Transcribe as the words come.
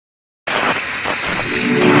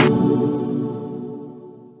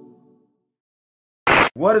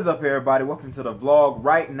What is up, everybody? Welcome to the vlog.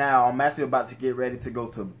 Right now, I'm actually about to get ready to go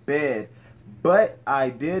to bed, but I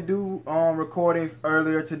did do recordings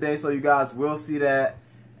earlier today, so you guys will see that.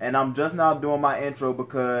 And I'm just now doing my intro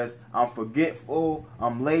because I'm forgetful,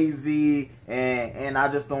 I'm lazy, and I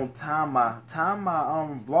just don't time my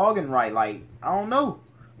vlogging right. Like, I don't know.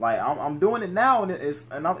 Like, I'm doing it now, and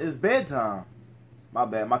it's bedtime. My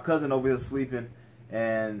bad. My cousin over here sleeping,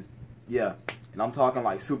 and yeah. And I'm talking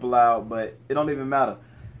like super loud, but it don't even matter.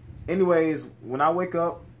 Anyways, when I wake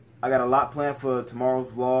up, I got a lot planned for tomorrow's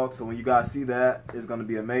vlog. So when you guys see that, it's going to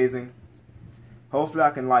be amazing. Hopefully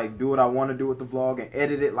I can like do what I want to do with the vlog and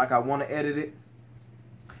edit it like I want to edit it.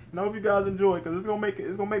 And I hope you guys enjoy it, because it's going to make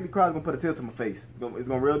me cry. It's going to put a tear to my face. It's going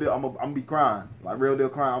to real deal. I'm going to be crying. Like real deal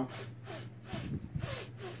crying.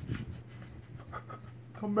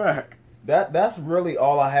 Come back. That's really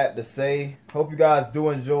all I had to say. Hope you guys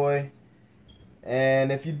do enjoy.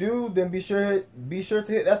 And if you do, then be sure to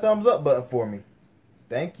hit that thumbs up button for me.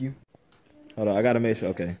 Thank you. Hold on, I gotta make sure.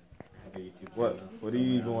 Okay. What do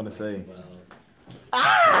you even want to say?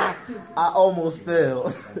 Ah! I almost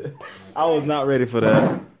fell. I was not ready for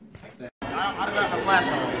that. I got the flash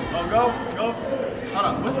on. Oh, go. Hold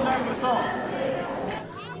on. What's the name of the song?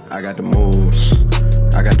 I got the moves.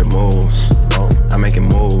 I got the moves. I'm making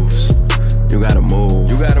moves. You gotta move.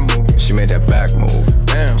 You gotta move. She made that back move.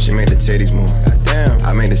 Damn. She made the titties move. Damn.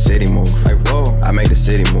 I made the city move. Like whoa. I make the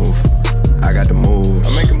city move. I got the moves.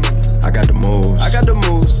 I make a move. I got the moves. I got the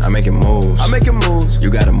moves. I'm making moves. I'm making moves.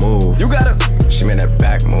 You gotta move. You gotta. She made that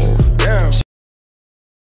back move. Damn.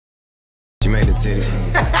 She made the titties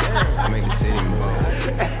move. I make the city move.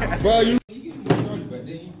 Bro, you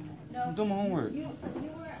I'm doing my homework.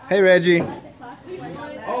 Hey Reggie.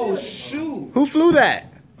 Oh shoot. Who flew that?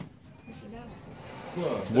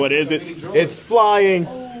 What is it? It's flying.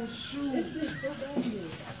 Oh shoot.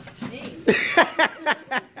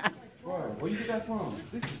 Bro, where you get that from?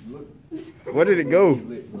 Where did it go?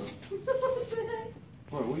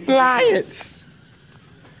 Fly it.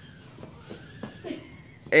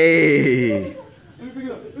 Hey.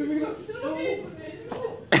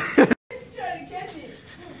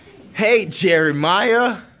 Hey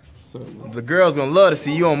Jeremiah. The girls gonna love to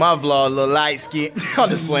see you on my vlog, little light skin. I'm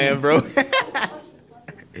just playing, bro.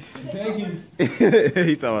 Thank you.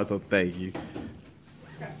 He talking about so thank you.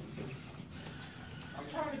 I'm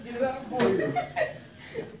trying to get it out for you.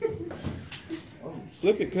 Oh,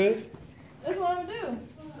 flip it, cuz. That's what I'm gonna do.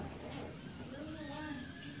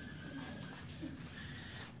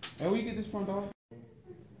 Hey, where you get this from, dog?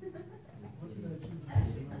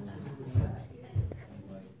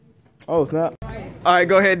 Oh snap! All right,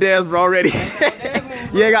 go ahead, dance, bro. Already.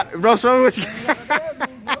 You ain't got, bro. Show me what you.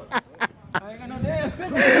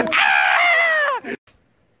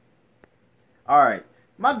 All right,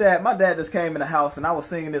 my dad just came in the house, and I was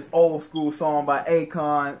singing this old school song by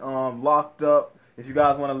Akon, "Locked Up." If you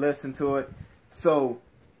guys want to listen to it, so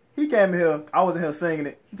he came in here. I was in here singing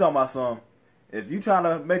it. He talking about something. If you trying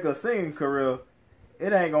to make a singing career,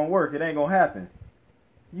 it ain't gonna work. It ain't gonna happen.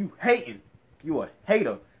 You hating. You a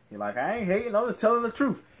hater. You're like, I ain't hating. I'm just telling the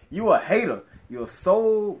truth. You a hater. You're a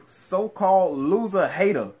so-called loser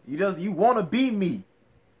hater. You want to be me.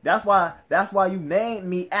 That's why you named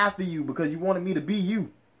me after you, because you wanted me to be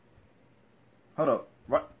you. Hold up.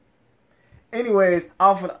 Right. Anyways,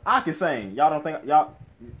 I can sing. Y'all don't think y'all.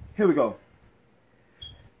 Here we go.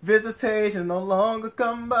 Visitation no longer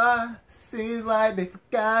come by. Seems like they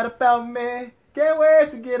forgot about me. Can't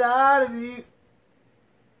wait to get out of these.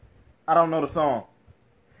 I don't know the song.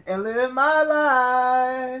 And live my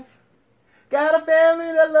life. Got a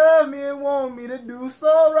family that love me and want me to do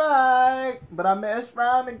so right. But I messed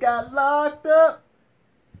around and got locked up.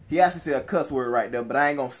 He actually said a cuss word right there, but I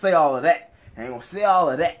ain't gonna say all of that. I ain't gonna say all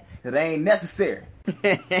of that, because it ain't necessary.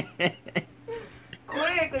 Quick,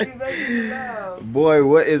 because you making me laugh. Boy,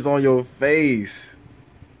 what is on your face?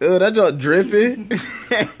 Ugh, that joint dripping.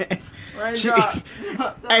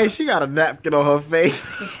 Hey, she got a napkin on her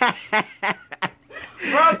face.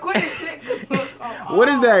 Bro, quit. What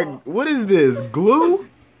is that? What is this? Glue?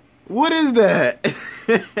 What is that?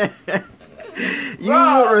 You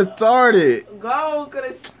look retarded. Go, cause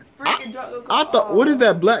it's freaking drunk. I thought, what is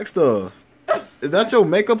that black stuff? Is that your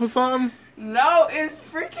makeup or something? No, it's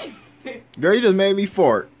freaking. Girl, you just made me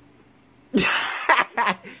fart.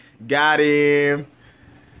 Got him.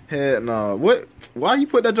 Heck no. What? Why you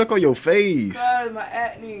put that junk on your face? Cause my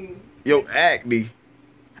acne. Your acne.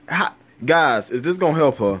 Guys, is this gonna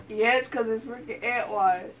help her? Yes, cause it's freaking egg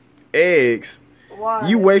wash. Eggs? Why?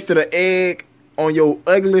 You wasted an egg on your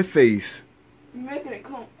ugly face. You making it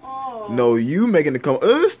come off. No, you making it come.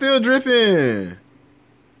 It's still dripping.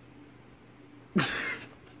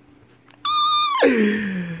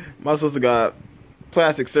 My sister got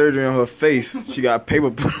plastic surgery on her face. She got paper.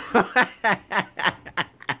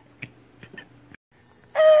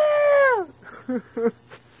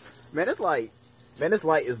 Man, this light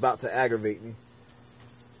is about to aggravate me.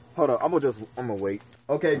 Hold on, I'm gonna wait.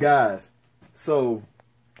 Okay, guys. So,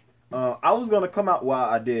 I was gonna come out while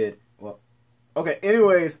I did. Well, okay.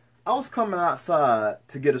 Anyways, I was coming outside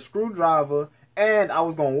to get a screwdriver, and I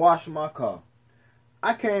was gonna wash my car.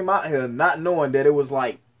 I came out here not knowing that it was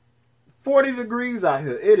like 40 degrees out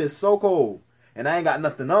here. It is so cold, and I ain't got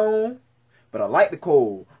nothing on, but I like the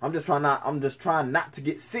cold. I'm just trying not to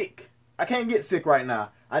get sick. I can't get sick right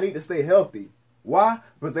now. I need to stay healthy. Why?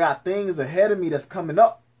 Because I got things ahead of me that's coming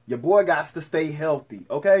up. Your boy got to stay healthy,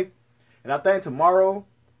 okay? And I think tomorrow,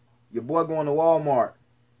 your boy going to Walmart.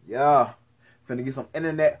 Yeah. Finna get some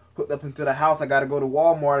internet hooked up into the house. I gotta go to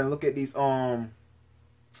Walmart and look at these,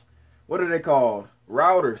 what are they called?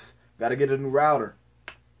 Routers. Gotta get a new router.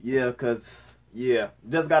 Yeah,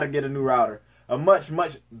 just gotta get a new router. A much,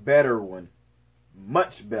 much better one.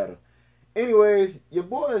 Much better. Anyways, your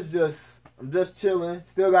boy is I'm just chilling.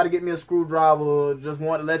 Still gotta get me a screwdriver. Just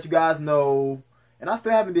want to let you guys know. And I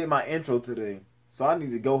still haven't did my intro today. So I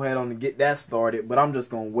need to go ahead on and get that started. But I'm just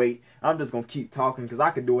gonna wait. I'm just gonna keep talking because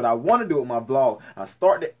I can do what I want to do with my vlog. I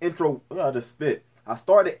start the intro. I just spit. I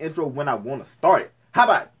start the intro when I want to start it. How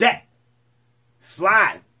about that?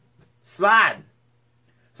 Slide.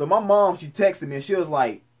 So my mom, she texted me and she was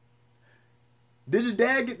like, "Did your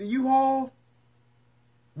dad get the U-Haul?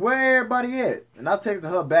 Where everybody at?" And I texted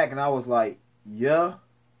her back and I was like, "Yeah."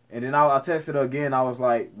 And then I texted her again. I was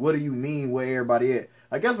like, "What do you mean where everybody at?"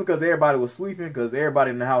 I guess because everybody was sleeping, because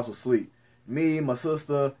everybody in the house was asleep. Me, my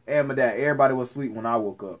sister, and my dad. Everybody was asleep when I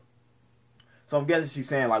woke up. So I'm guessing she's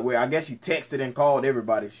saying like, where? I guess she texted and called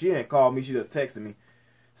everybody. She didn't call me. She just texted me.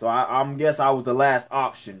 So I'm guess I was the last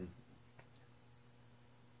option.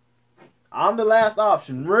 I'm the last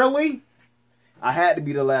option. Really? I had to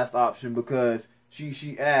be the last option because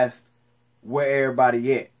she asked where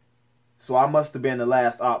everybody at. So I must have been the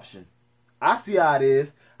last option. I see how it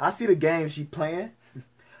is. I see the game she playing.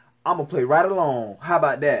 I'm going to play right along. How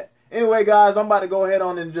about that? Anyway, guys, I'm about to go ahead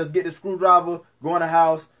on and just get the screwdriver, go in the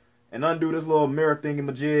house, and undo this little mirror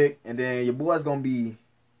thingamajig. And then your boy's going to be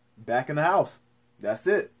back in the house. That's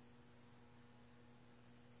it.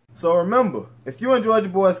 So remember, if you enjoyed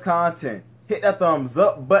your boy's content, hit that thumbs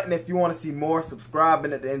up button if you want to see more.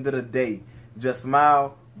 Subscribing at the end of the day. Just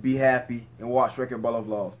smile, be happy, and watch Wrecking Balla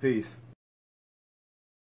Vlogs. Peace.